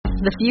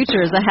The future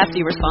is a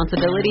hefty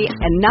responsibility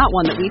and not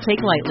one that we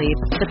take lightly.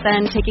 But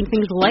then, taking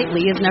things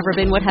lightly has never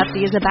been what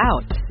Hefty is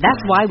about.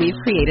 That's why we've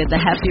created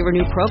the Hefty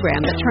Renew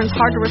program that turns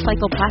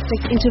hard-to-recycle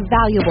plastics into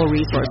valuable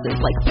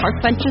resources like park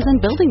benches and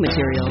building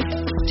materials.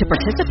 To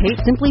participate,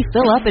 simply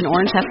fill up an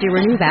orange Hefty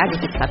Renew bag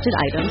with accepted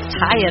items,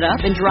 tie it up,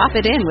 and drop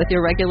it in with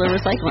your regular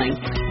recycling.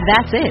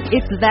 That's it.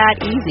 It's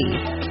that easy.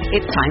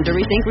 It's time to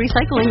rethink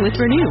recycling with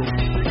Renew.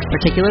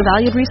 Particular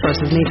valued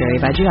resources may vary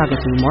by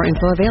geography. More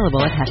info available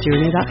at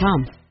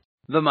heftyrenew.com.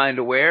 The Mind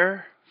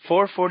Aware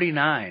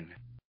 449.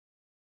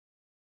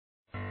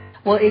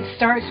 Well, it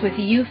starts with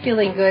you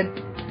feeling good.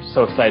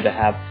 So excited to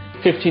have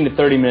 15 to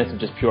 30 minutes of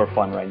just pure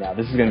fun right now.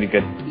 This is going to be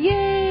good.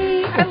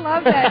 Yay! I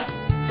love that.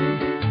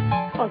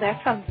 Oh,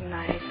 that sounds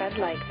nice. I'd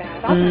like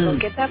that. I'll go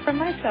get that for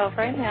myself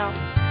right now.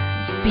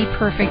 Be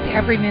perfect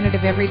every minute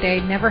of every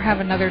day. Never have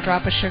another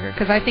drop of sugar.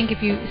 Because I think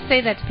if you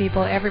say that to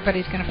people,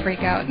 everybody's going to freak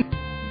out.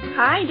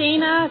 Hi,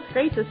 Dana. It's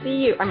great to see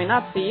you. I mean,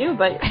 not see you,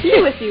 but be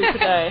with you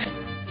today.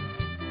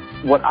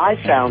 What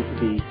I found to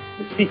be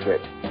the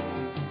secret.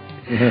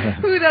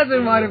 Who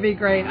doesn't want to be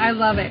great? I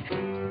love it.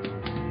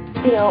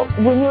 You know,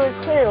 when you're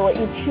clear, what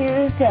you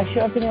choose to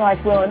show up in your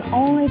life will, and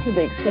only to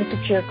the extent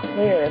that you're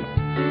clear.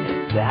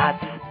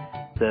 That's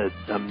the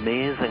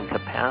amazing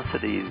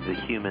capacity of the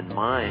human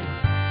mind.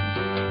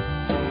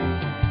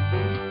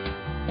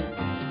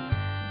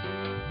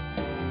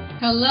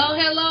 Hello,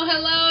 hello,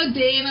 hello.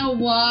 Dana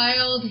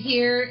Wilde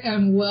here,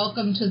 and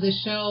welcome to the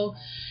show.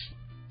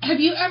 Have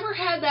you ever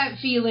had that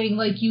feeling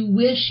like you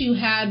wish you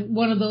had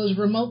one of those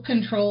remote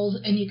controls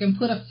and you can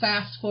put a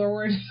fast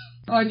forward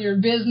on your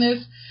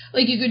business?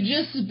 Like you could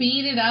just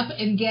speed it up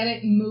and get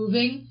it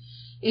moving?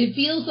 It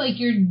feels like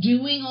you're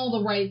doing all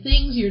the right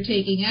things, you're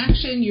taking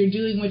action, you're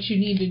doing what you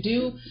need to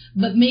do,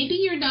 but maybe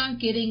you're not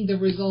getting the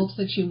results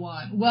that you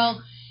want.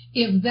 Well,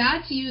 if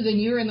that's you, then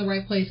you're in the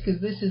right place because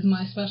this is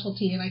my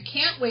specialty, and I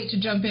can't wait to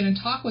jump in and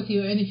talk with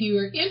you. And if you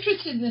are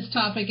interested in this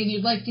topic and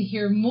you'd like to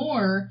hear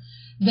more,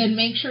 then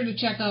make sure to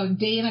check out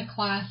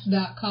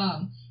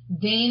danaclass.com.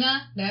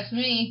 Dana, that's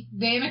me,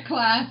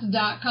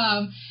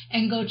 danaclass.com,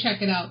 and go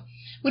check it out.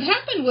 What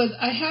happened was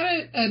I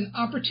had an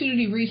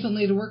opportunity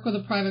recently to work with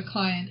a private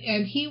client,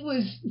 and he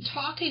was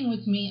talking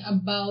with me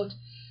about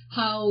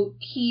how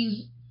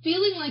he's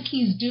feeling like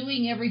he's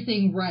doing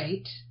everything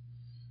right,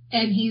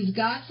 and he's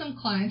got some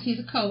clients. He's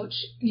a coach.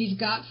 He's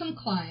got some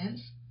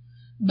clients,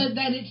 but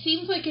that it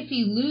seems like if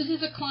he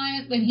loses a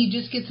client, then he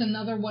just gets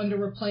another one to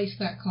replace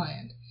that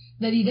client.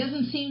 That he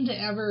doesn't seem to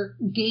ever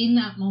gain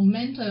that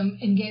momentum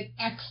and get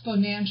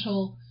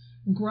exponential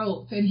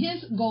growth. And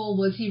his goal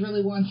was he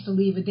really wants to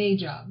leave a day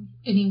job,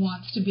 and he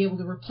wants to be able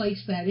to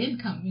replace that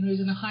income. You know,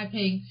 he's in a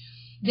high-paying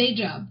day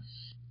job.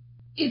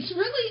 It's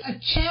really a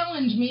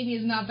challenge, maybe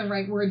is not the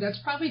right word. That's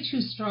probably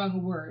too strong a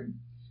word.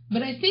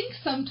 But I think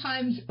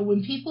sometimes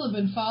when people have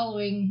been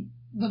following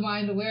the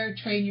Mind Aware,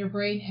 Train Your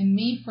Brain, and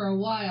me for a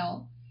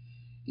while,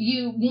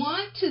 you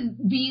want to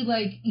be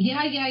like,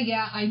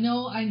 yeah, I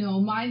know,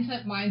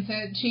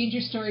 mindset, change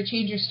your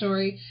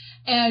story.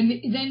 And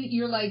then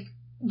you're like,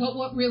 but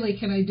what really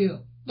can I do?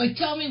 Like,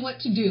 tell me what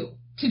to do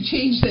to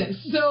change this.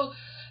 So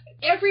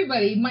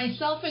everybody,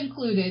 myself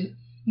included,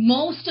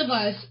 most of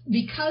us,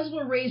 because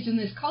we're raised in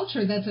this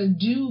culture that's a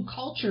do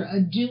culture, a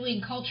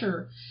doing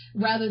culture,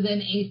 rather than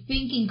a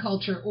thinking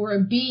culture or a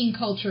being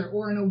culture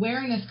or an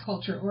awareness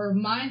culture or a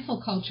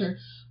mindful culture,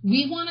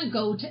 we want to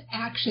go to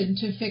action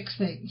to fix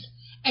things.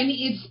 And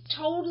it's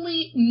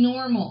totally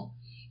normal.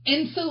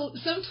 And so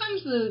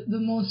sometimes the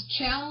most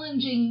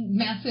challenging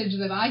message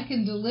that I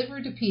can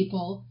deliver to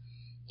people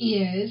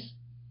is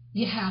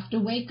you have to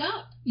wake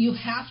up. You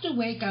have to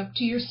wake up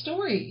to your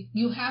story.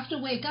 You have to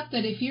wake up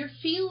that if you're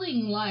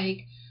feeling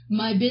like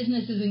my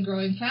business isn't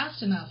growing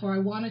fast enough, or I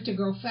want it to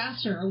grow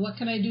faster, or what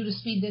can I do to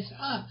speed this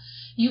up,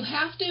 you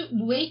have to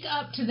wake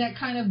up to that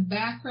kind of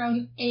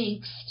background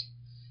angst,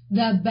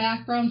 that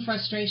background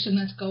frustration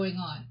that's going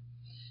on.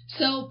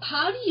 So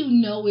how do you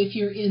know if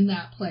you're in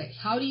that place?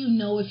 How do you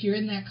know if you're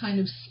in that kind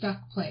of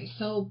stuck place?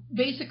 So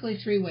basically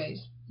 3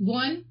 ways.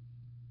 1,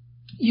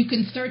 you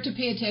can start to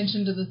pay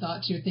attention to the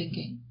thoughts you're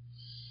thinking.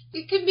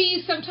 It can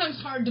be sometimes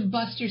hard to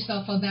bust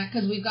yourself on that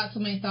because we've got so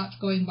many thoughts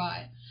going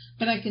by.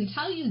 But I can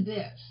tell you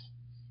this.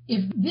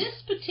 If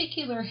this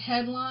particular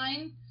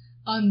headline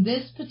on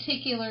this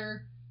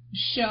particular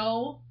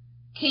show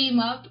came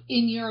up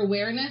in your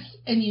awareness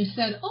and you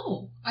said,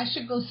 oh, I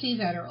should go see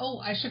that, or oh,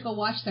 I should go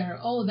watch that, or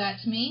oh,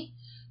 that's me,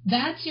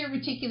 that's your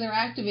reticular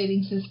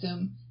activating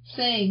system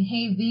saying,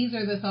 hey, these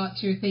are the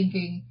thoughts you're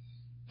thinking.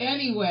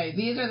 Anyway,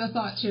 these are the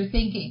thoughts you're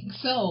thinking.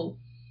 So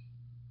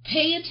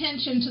pay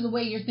attention to the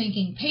way you're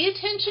thinking. Pay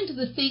attention to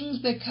the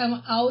things that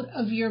come out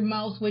of your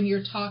mouth when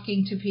you're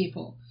talking to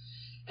people.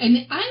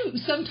 And I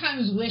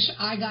sometimes wish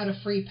I got a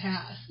free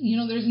pass. You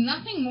know, there's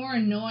nothing more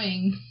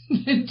annoying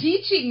than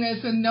teaching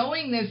this and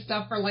knowing this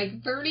stuff for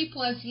like 30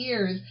 plus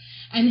years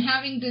and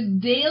having to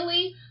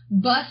daily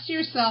bust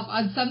yourself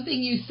on something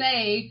you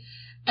say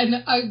And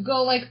I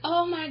go like,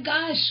 oh my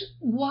gosh,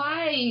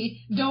 why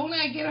don't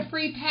I get a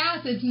free pass?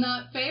 It's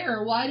not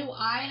fair. Why do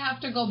I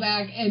have to go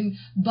back and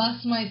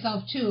bust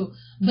myself too?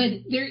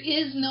 But there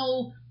is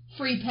no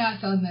free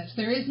pass on this.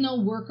 There is no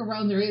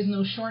workaround. There is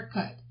no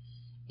shortcut.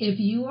 If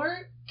you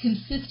are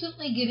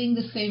consistently getting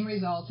the same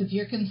results, if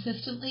you're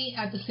consistently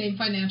at the same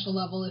financial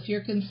level, if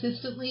you're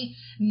consistently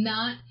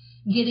not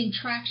getting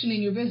traction in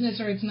your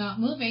business or it's not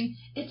moving,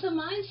 it's a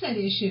mindset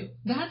issue.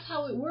 That's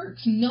how it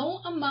works. No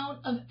amount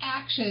of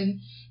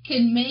action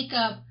can make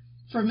up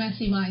for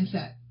messy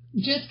mindset.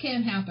 Just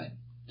can't happen.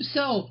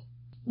 So,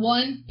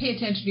 1, pay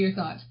attention to your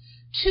thoughts.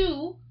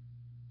 2,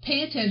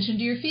 pay attention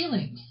to your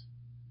feelings.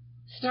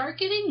 Start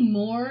getting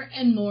more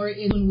and more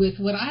in with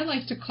what I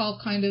like to call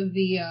kind of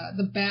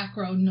the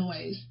background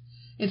noise.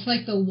 It's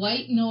like the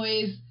white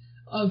noise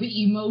of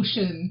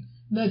emotion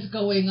that's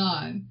going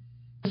on.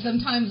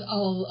 Sometimes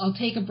I'll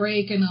take a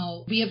break and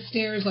I'll be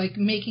upstairs like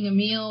making a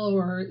meal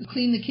or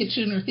clean the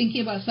kitchen or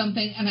thinking about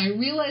something, and I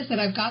realize that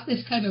I've got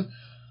this kind of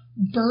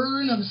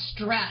burn of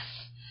stress,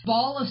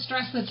 ball of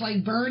stress that's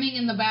like burning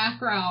in the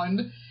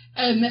background,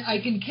 and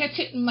I can catch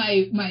it in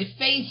my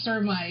face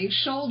or my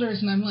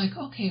shoulders, and I'm like,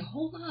 okay,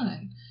 hold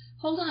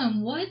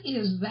on, what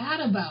is that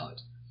about?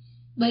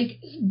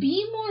 Like,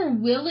 be more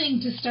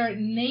willing to start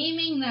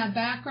naming that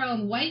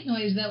background white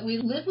noise that we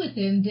live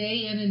within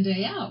day in and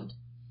day out.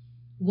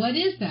 What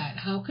is that?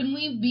 How can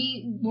we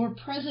be more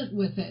present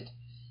with it?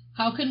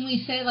 How can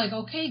we say like,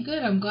 okay,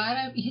 good, I'm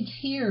glad it's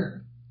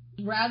here.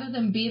 Rather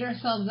than beat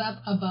ourselves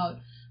up about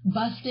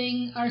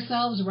busting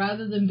ourselves,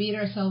 rather than beat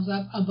ourselves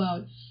up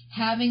about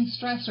having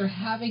stress or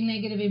having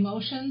negative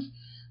emotions,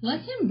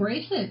 let's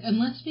embrace it and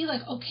let's be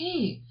like,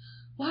 okay,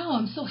 wow,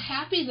 I'm so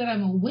happy that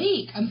I'm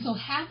awake. I'm so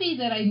happy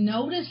that I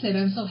notice it.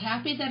 I'm so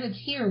happy that it's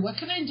here. What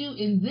can I do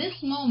in this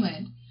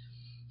moment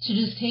to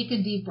just take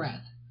a deep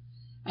breath?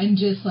 And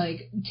just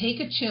like take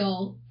a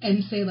chill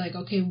and say like,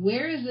 okay,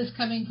 where is this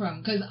coming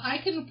from? Because I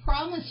can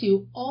promise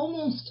you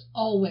almost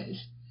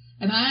always,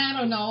 and I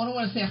don't know, I don't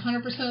want to say 100%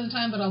 of the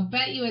time, but I'll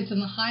bet you it's in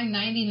the high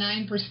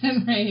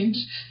 99% range.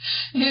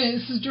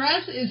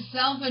 Stress is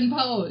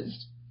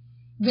self-imposed.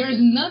 There's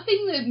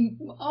nothing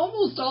that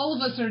almost all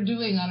of us are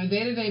doing on a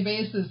day-to-day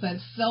basis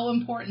that's so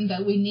important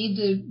that we need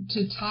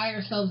to tie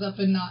ourselves up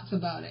in knots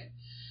about it.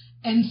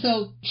 And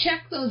so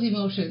check those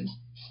emotions.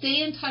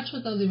 Stay in touch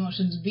with those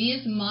emotions. Be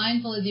as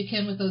mindful as you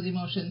can with those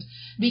emotions.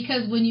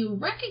 Because when you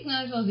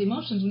recognize those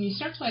emotions, when you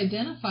start to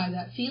identify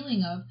that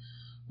feeling of,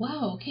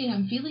 wow, okay,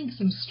 I'm feeling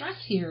some stress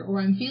here,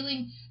 or I'm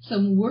feeling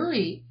some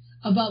worry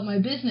about my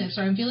business,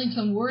 or I'm feeling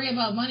some worry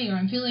about money, or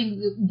I'm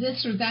feeling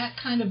this or that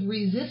kind of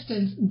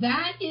resistance,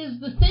 that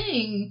is the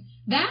thing.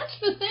 That's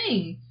the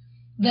thing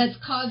that's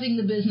causing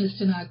the business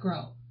to not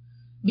grow.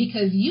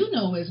 Because you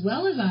know as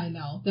well as I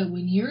know that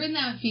when you're in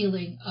that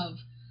feeling of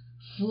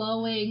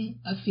flowing,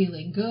 of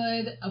feeling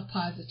good, of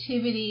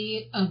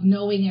positivity, of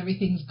knowing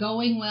everything's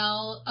going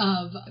well,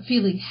 of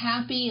feeling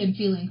happy and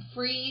feeling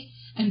free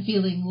and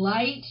feeling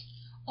light,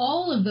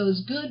 all of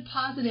those good,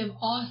 positive,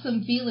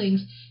 awesome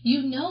feelings,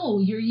 you know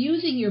you're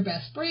using your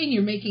best brain,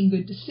 you're making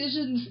good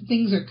decisions,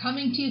 things are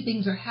coming to you,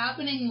 things are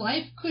happening,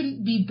 life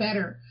couldn't be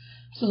better.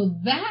 So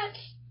that's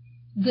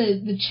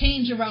the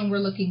change around we're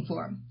looking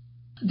for.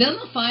 Then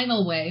the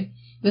final way,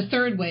 the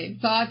third way,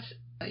 thoughts,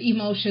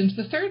 emotions,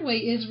 the third way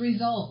is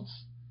results.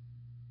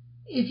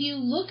 If you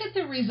look at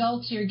the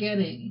results you're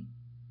getting,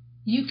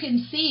 you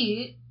can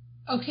see,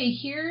 okay,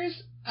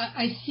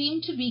 I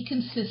seem to be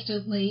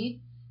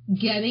consistently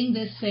getting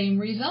this same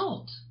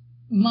result.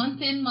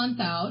 Month in, month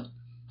out,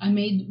 I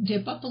may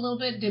dip up a little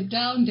bit, dip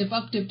down, dip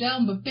up, dip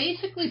down, but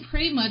basically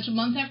pretty much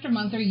month after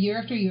month or year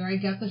after year, I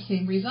get the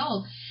same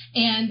result.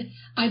 And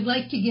I'd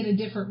like to get a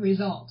different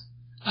result.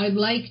 I'd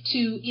like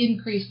to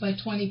increase by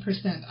 20%.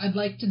 I'd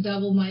like to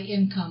double my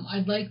income.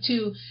 I'd like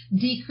to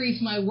decrease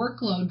my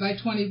workload by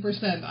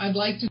 20%. I'd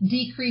like to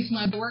decrease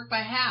my work by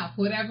half,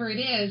 whatever it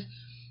is.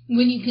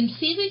 When you can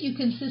see that you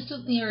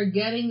consistently are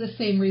getting the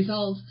same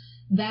results,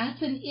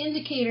 that's an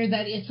indicator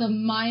that it's a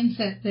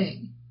mindset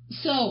thing.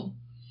 So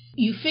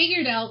you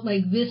figured out,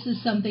 like, this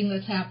is something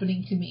that's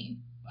happening to me.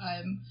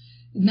 I'm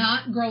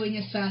not growing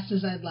as fast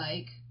as I'd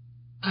like.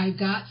 I've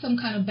got some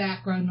kind of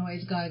background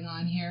noise going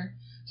on here.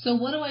 So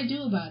what do I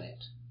do about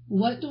it?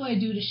 What do I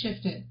do to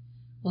shift it?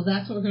 Well,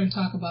 that's what we're going to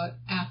talk about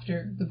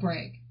after the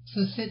break.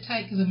 So sit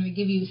tight because I'm going to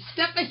give you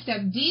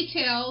step-by-step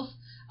details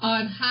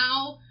on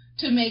how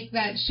to make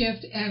that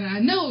shift, and I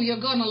know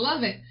you're going to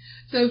love it.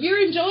 So if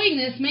you're enjoying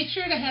this, make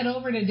sure to head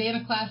over to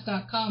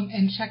danaclass.com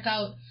and check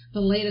out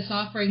the latest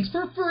offerings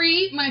for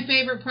free, my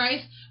favorite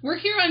price. We're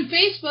here on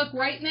Facebook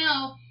right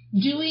now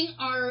doing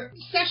our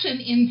session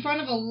in front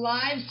of a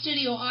live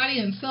studio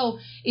audience. So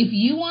if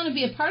you want to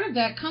be a part of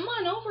that, come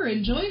on over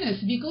and join us.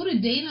 If you go to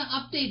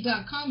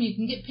danaupdate.com, you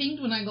can get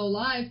pinged when I go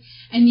live,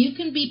 and you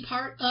can be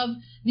part of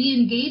the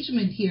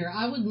engagement here.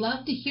 I would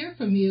love to hear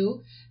from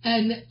you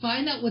and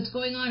find out what's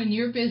going on in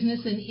your business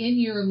and in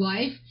your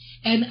life.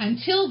 And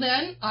until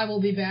then, I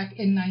will be back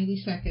in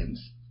 90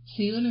 seconds.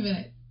 See you in a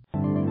minute.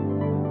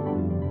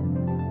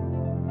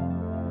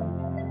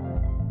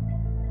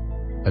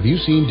 Have you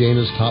seen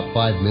Dana's Top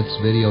 5 Myths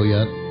video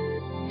yet?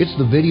 It's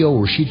the video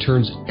where she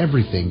turns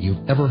everything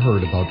you've ever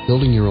heard about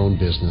building your own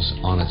business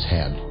on its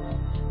head.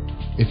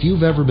 If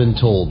you've ever been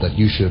told that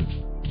you should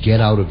get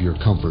out of your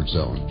comfort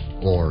zone,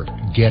 or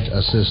get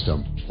a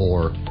system,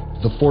 or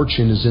the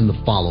fortune is in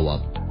the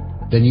follow-up,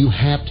 then you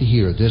have to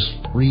hear this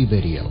free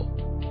video.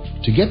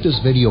 To get this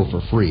video for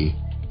free,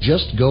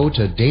 just go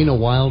to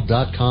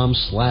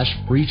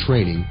danawilde.com/free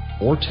training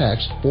or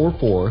text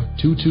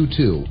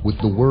 44222 with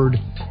the word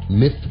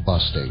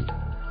myth-busting.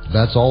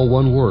 That's all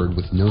one word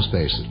with no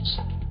spaces.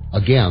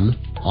 Again,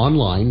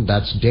 online,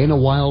 that's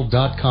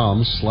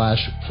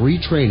danawilde.com/free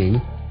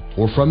training,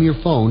 or from your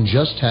phone,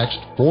 just text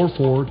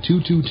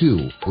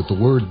 44222 with the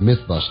word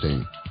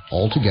myth-busting,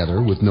 all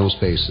together with no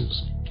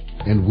spaces.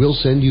 And we'll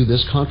send you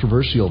this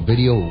controversial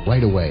video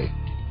right away.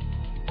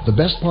 The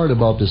best part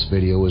about this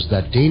video is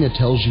that Dana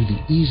tells you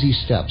the easy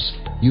steps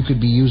you could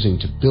be using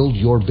to build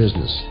your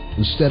business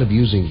instead of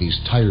using these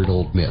tired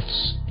old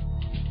myths.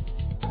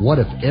 What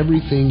if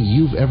everything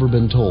you've ever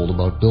been told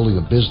about building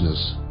a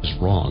business is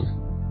wrong?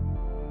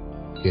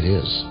 It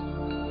is.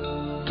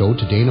 Go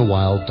to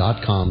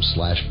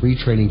danawilde.com/free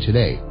training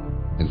today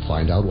and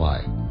find out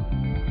why.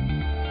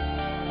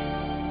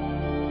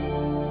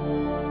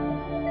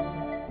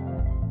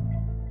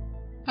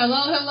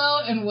 Hello,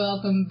 and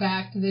welcome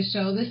back to the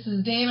show. This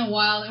is Dana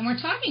Wilde, and we're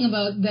talking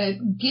about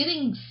that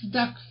getting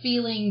stuck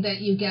feeling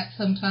that you get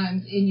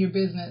sometimes in your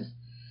business.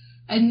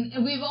 And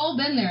we've all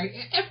been there.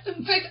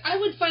 In fact, I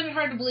would find it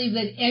hard to believe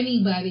that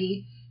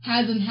anybody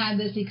hasn't had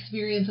this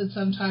experience at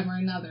some time or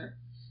another.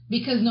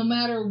 Because no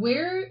matter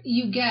where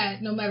you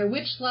get, no matter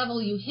which level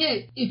you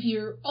hit, if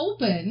you're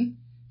open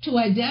to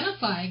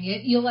identifying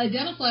it, you'll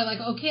identify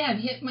like, okay, I've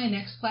hit my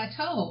next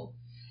plateau.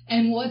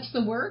 And what's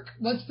the work?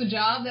 What's the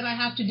job that I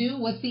have to do?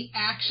 What's the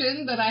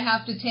action that I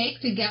have to take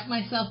to get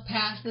myself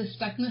past this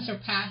stuckness or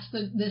past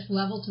this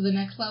level to the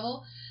next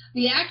level?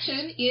 The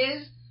action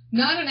is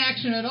not an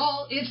action at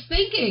all. It's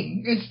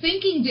thinking. It's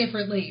thinking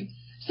differently.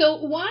 So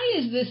why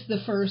is this the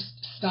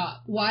first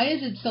stop? Why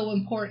is it so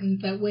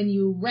important that when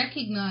you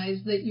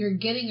recognize that you're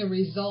getting a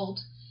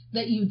result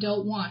that you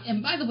don't want?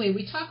 And by the way,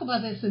 we talk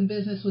about this in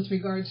business with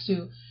regards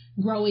to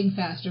growing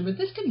faster, but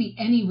this can be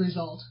any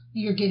result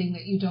you're getting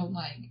that you don't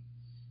like.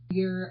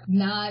 You're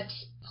not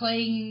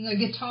playing a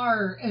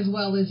guitar as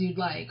well as you'd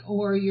like,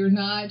 or you're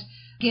not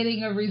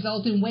getting a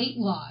result in weight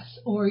loss,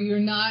 or you're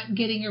not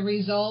getting a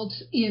result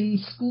in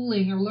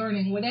schooling or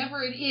learning.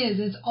 Whatever it is,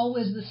 it's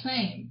always the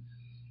same.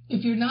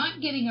 If you're not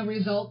getting a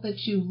result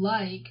that you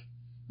like,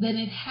 then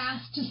it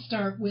has to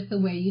start with the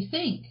way you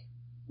think.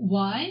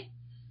 Why?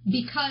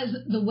 Because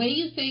the way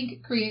you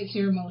think creates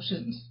your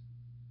emotions.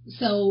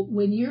 So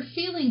when you're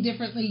feeling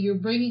differently, you're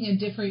bringing a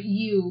different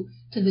you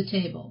to the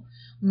table.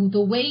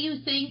 The way you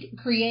think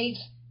creates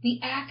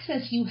the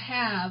access you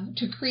have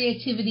to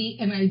creativity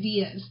and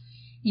ideas.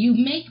 You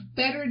make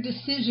better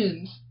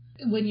decisions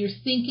when you're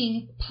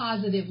thinking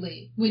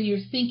positively, when you're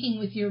thinking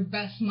with your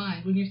best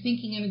mind, when you're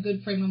thinking in a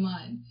good frame of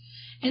mind.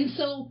 And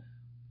so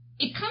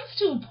it comes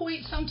to a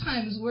point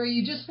sometimes where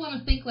you just want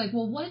to think like,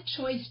 well, what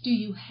choice do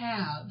you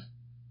have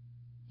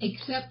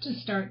except to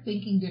start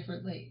thinking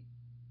differently?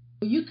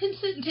 You can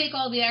sit and take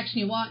all the action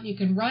you want. You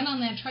can run on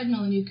that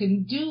treadmill and you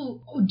can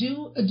do.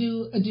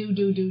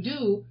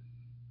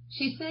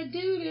 She said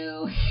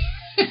do.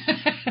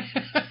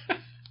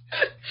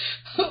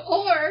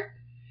 Or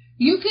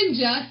you can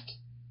just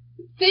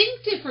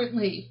think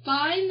differently.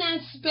 Find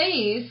that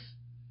space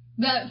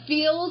that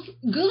feels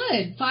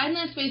good. Find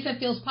that space that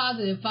feels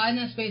positive. Find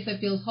that space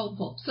that feels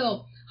hopeful.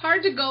 So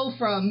hard to go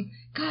from,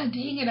 God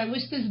dang it, I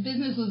wish this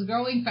business was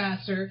growing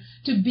faster,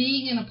 to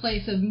being in a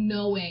place of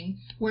knowing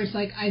where it's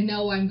like, I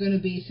know I'm going to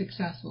be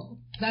successful.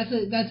 That's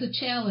a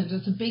challenge.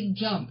 That's a big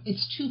jump.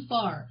 It's too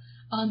far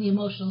on the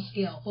emotional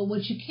scale. But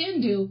what you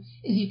can do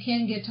is you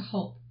can get to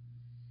hope.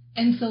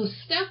 And so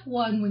step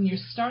one, when you're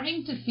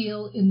starting to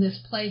feel in this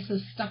place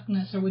of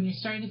stuckness, or when you're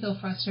starting to feel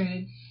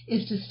frustrated,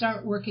 is to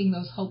start working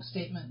those hope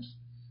statements.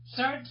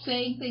 Start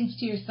saying things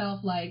to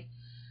yourself like,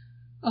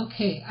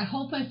 okay, I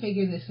hope I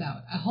figure this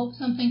out. I hope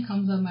something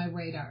comes on my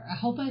radar. I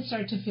hope I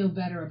start to feel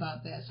better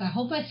about this. I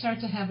hope I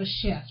start to have a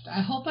shift. I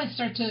hope I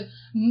start to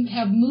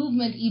have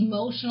movement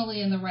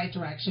emotionally in the right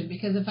direction.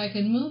 Because if I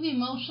can move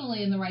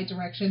emotionally in the right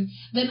direction,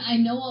 then I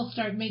know I'll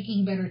start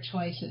making better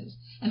choices.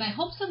 And I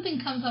hope something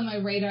comes on my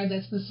radar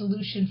that's the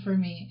solution for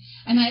me.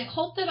 And I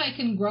hope that I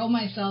can grow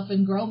myself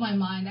and grow my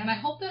mind. And I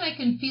hope that I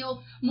can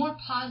feel more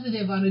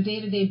positive on a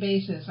day-to-day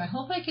basis. I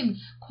hope I can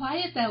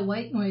quiet that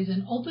white noise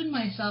and open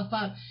myself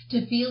up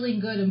to feeling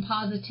good and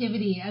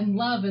positivity and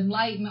love and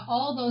light and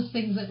all those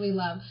things that we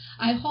love.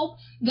 I hope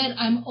that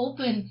I'm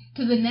open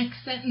to the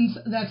next sentence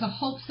that's a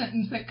hope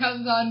sentence that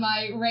comes on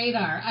my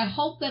radar. I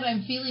hope that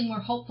I'm feeling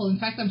more hopeful. In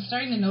fact, I'm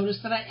starting to notice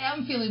that I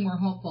am feeling more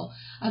hopeful.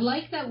 I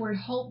like that word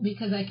hope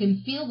because I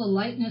can feel the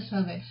lightness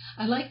of it.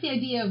 I like the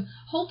idea of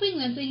hoping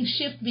that things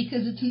shift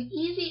because it's an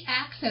easy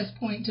access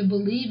point to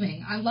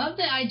believing. I love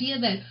the idea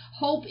that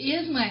hope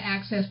is my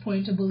access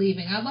point to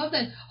believing. I love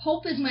that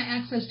hope is my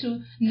access to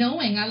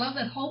knowing. I love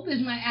that hope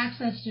is my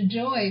access to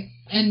joy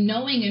and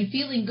knowing and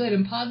feeling good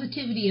and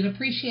positivity and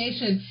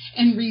appreciation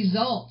and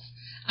results.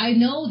 I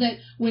know that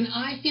when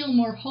I feel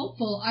more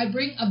hopeful, I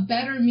bring a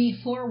better me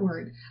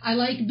forward. I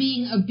like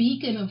being a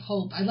beacon of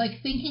hope. I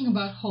like thinking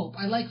about hope.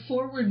 I like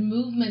forward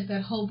movement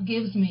that hope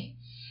gives me.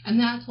 And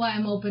that's why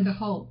I'm open to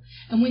hope.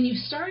 And when you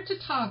start to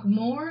talk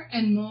more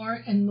and more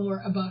and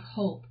more about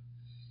hope,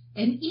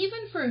 and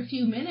even for a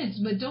few minutes,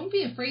 but don't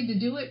be afraid to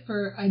do it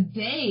for a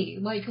day.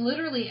 Like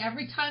literally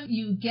every time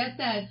you get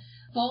that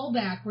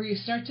fallback where you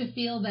start to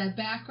feel that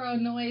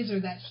background noise or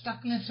that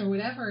stuckness or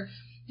whatever,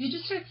 you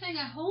just start saying,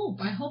 I hope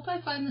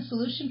I find the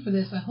solution for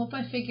this. I hope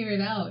I figure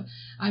it out.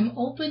 I'm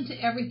open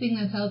to everything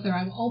that's out there.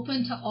 I'm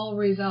open to all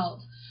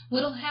results.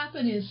 What'll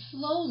happen is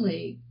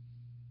slowly,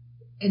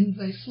 and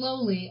by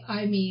slowly,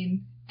 I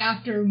mean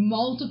after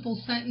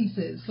multiple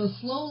sentences, so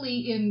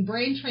slowly in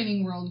brain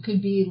training world could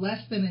be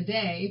less than a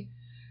day,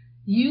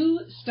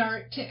 you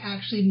start to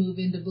actually move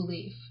into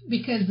belief.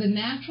 Because the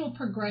natural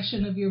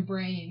progression of your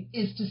brain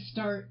is to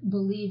start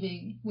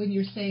believing when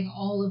you're saying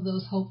all of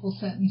those hopeful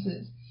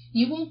sentences.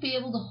 You won't be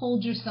able to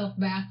hold yourself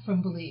back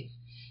from belief.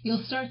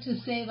 You'll start to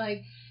say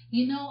like,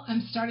 you know,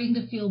 I'm starting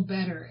to feel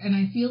better, and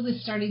I feel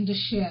this starting to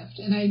shift,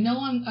 and I know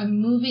I'm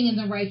moving in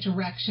the right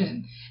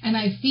direction, and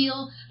I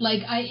feel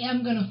like I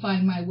am going to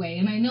find my way,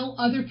 and I know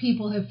other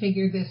people have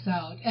figured this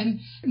out, and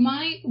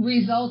my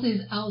result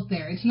is out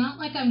there. It's not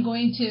like I'm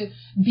going to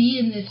be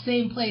in this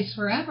same place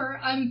forever.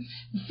 I'm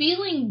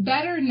feeling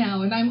better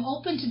now, and I'm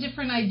open to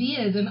different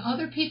ideas, and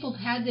other people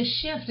have had this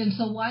shift, and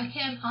so why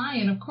can't I?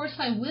 And of course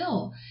I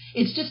will.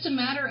 It's just a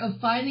matter of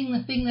finding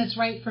the thing that's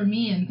right for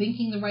me and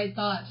thinking the right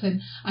thoughts,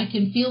 and I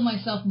can feel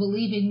myself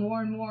believing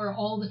more and more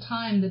all the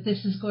time that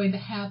this is going to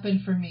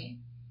happen for me,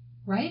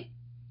 right?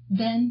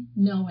 Then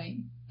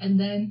knowing, and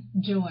then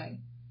joy.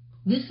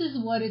 This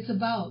is what it's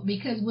about,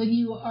 because when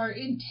you are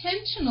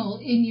intentional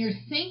in your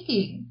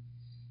thinking,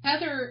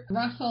 Heather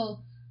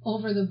Russell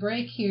over the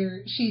break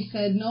here, she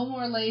said, no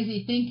more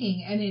lazy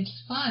thinking, and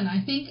it's fun.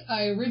 I think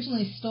I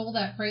originally stole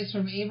that phrase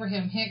from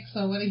Abraham Hicks,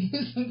 so I want to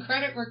give some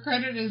credit where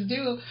credit is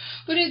due,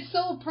 but it's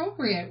so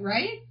appropriate,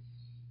 right?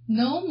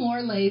 No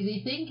more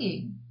lazy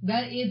thinking.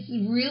 That it's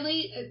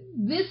really,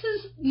 this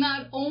is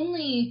not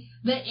only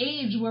the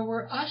age where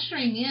we're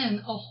ushering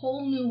in a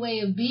whole new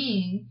way of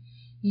being,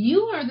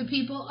 you are the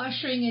people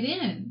ushering it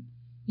in.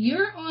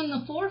 You're on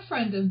the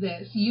forefront of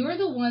this. You're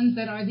the ones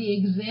that are the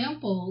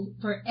example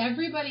for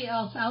everybody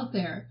else out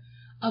there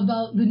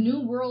about the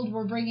new world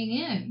we're bringing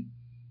in.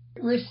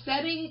 We're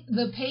setting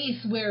the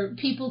pace where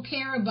people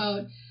care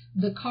about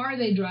the car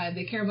they drive,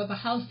 they care about the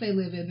house they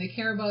live in, they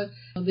care about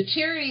the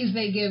charities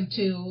they give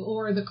to,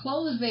 or the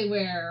clothes they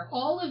wear,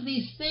 all of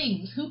these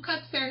things. Who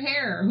cuts their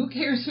hair? Who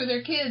cares for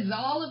their kids?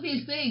 All of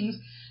these things.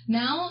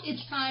 Now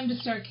it's time to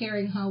start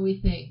caring how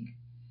we think.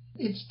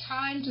 It's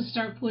time to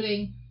start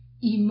putting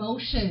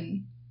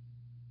emotion,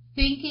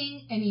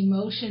 thinking and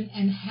emotion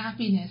and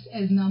happiness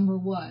as number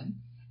one.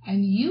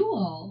 And you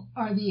all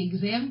are the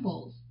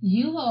examples.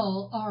 You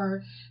all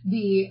are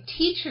the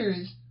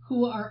teachers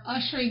who are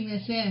ushering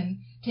this in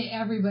to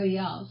everybody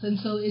else. And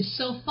so it's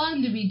so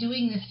fun to be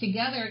doing this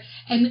together.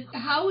 And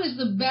how is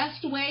the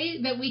best way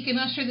that we can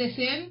usher this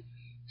in?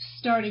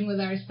 Starting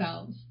with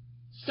ourselves.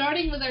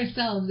 Starting with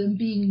ourselves and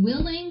being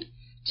willing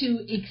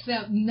to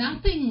accept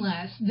nothing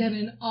less than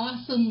an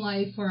awesome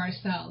life for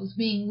ourselves.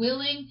 Being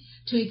willing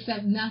to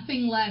accept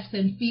nothing less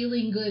than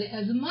feeling good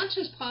as much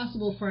as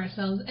possible for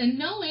ourselves. And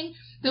knowing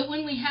that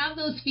when we have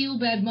those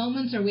feel-bad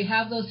moments or we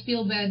have those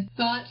feel-bad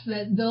thoughts,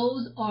 that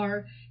those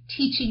are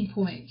teaching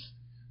points.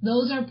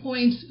 Those are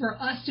points for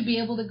us to be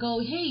able to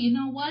go, hey, you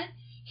know what?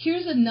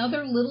 Here's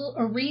another little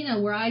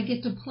arena where I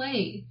get to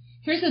play.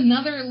 Here's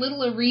another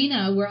little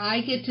arena where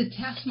I get to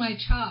test my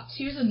chops.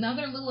 Here's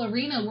another little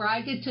arena where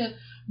I get to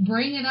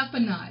bring it up a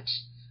notch.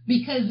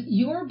 Because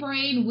your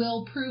brain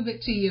will prove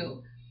it to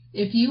you.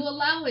 If you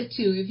allow it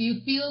to, if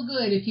you feel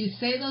good, if you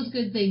say those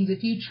good things,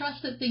 if you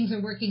trust that things are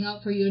working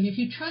out for you, and if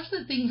you trust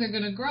that things are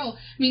going to grow.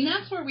 I mean,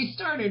 that's where we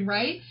started,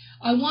 right?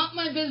 I want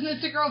my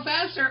business to grow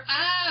faster.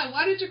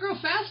 Why did you grow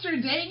faster?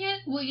 Dang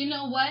it. Well, you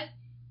know what?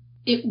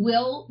 It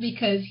will,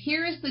 because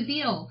here's the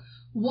deal.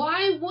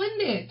 Why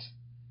wouldn't it?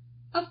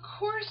 Of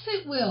course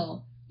it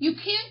will. You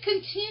can't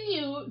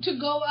continue to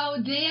go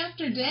out day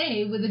after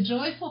day with a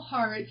joyful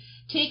heart,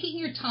 taking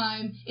your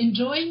time,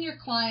 enjoying your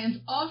clients,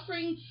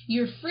 offering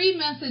your free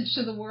message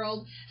to the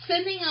world,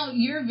 sending out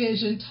your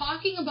vision,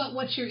 talking about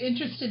what you're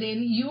interested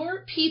in.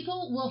 Your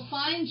people will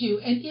find you,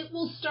 and it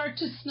will start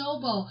to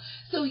snowball.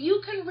 So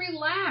you can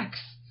relax.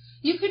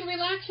 You can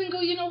relax and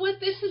go, you know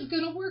what, this is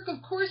going to work.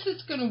 Of course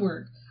it's going to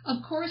work. Of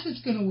course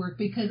it's going to work,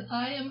 because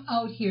I am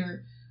out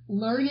here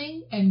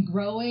learning and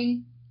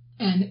growing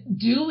and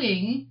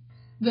doing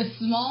the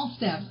small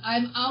steps.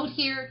 I'm out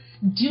here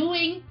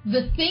doing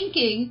the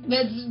thinking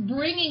that's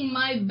bringing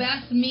my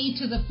best me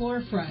to the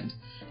forefront.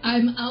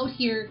 I'm out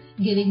here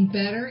getting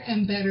better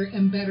and better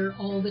and better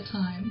all the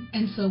time.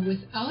 And so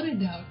without a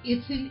doubt,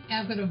 it's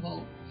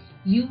inevitable.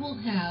 You will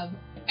have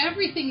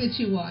everything that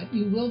you want.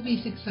 You will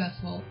be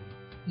successful.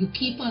 You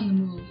keep on the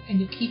move, and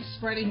you keep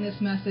spreading this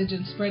message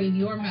and spreading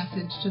your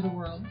message to the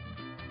world.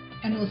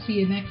 And we'll see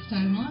you next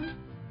time on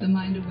The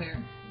Mind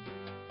Aware.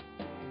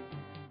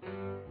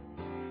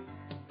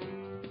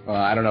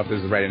 I don't know if this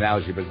is the right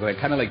analogy, but it's like,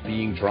 kind of like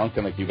being drunk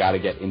and like you got to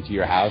get into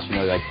your house. You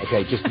know, like,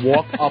 okay, just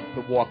walk up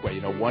the walkway.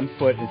 You know, 1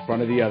 foot in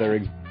front of the other.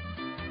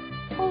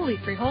 Holy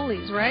free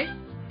holies, right?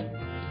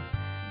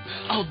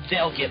 Oh,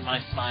 they'll get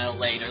my smile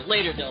later.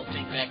 Later they'll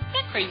think that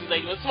crazy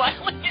lady was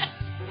smiling.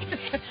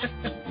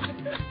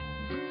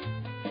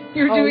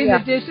 You're doing the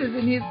dishes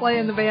and he's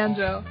playing the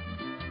banjo.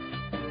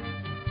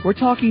 We're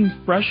talking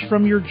fresh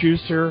from your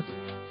juicer.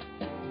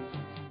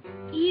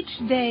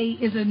 Each day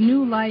is a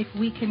new life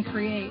we can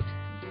create.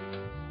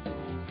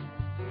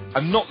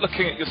 I'm not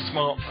looking at your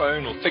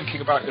smartphone or thinking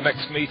about your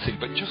next meeting,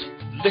 but just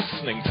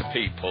listening to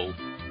people.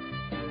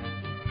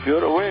 If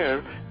you're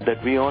aware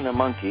that we own a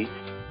monkey.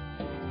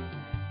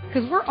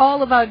 Because we're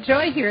all about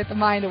joy here at The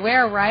Mind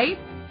Aware, right?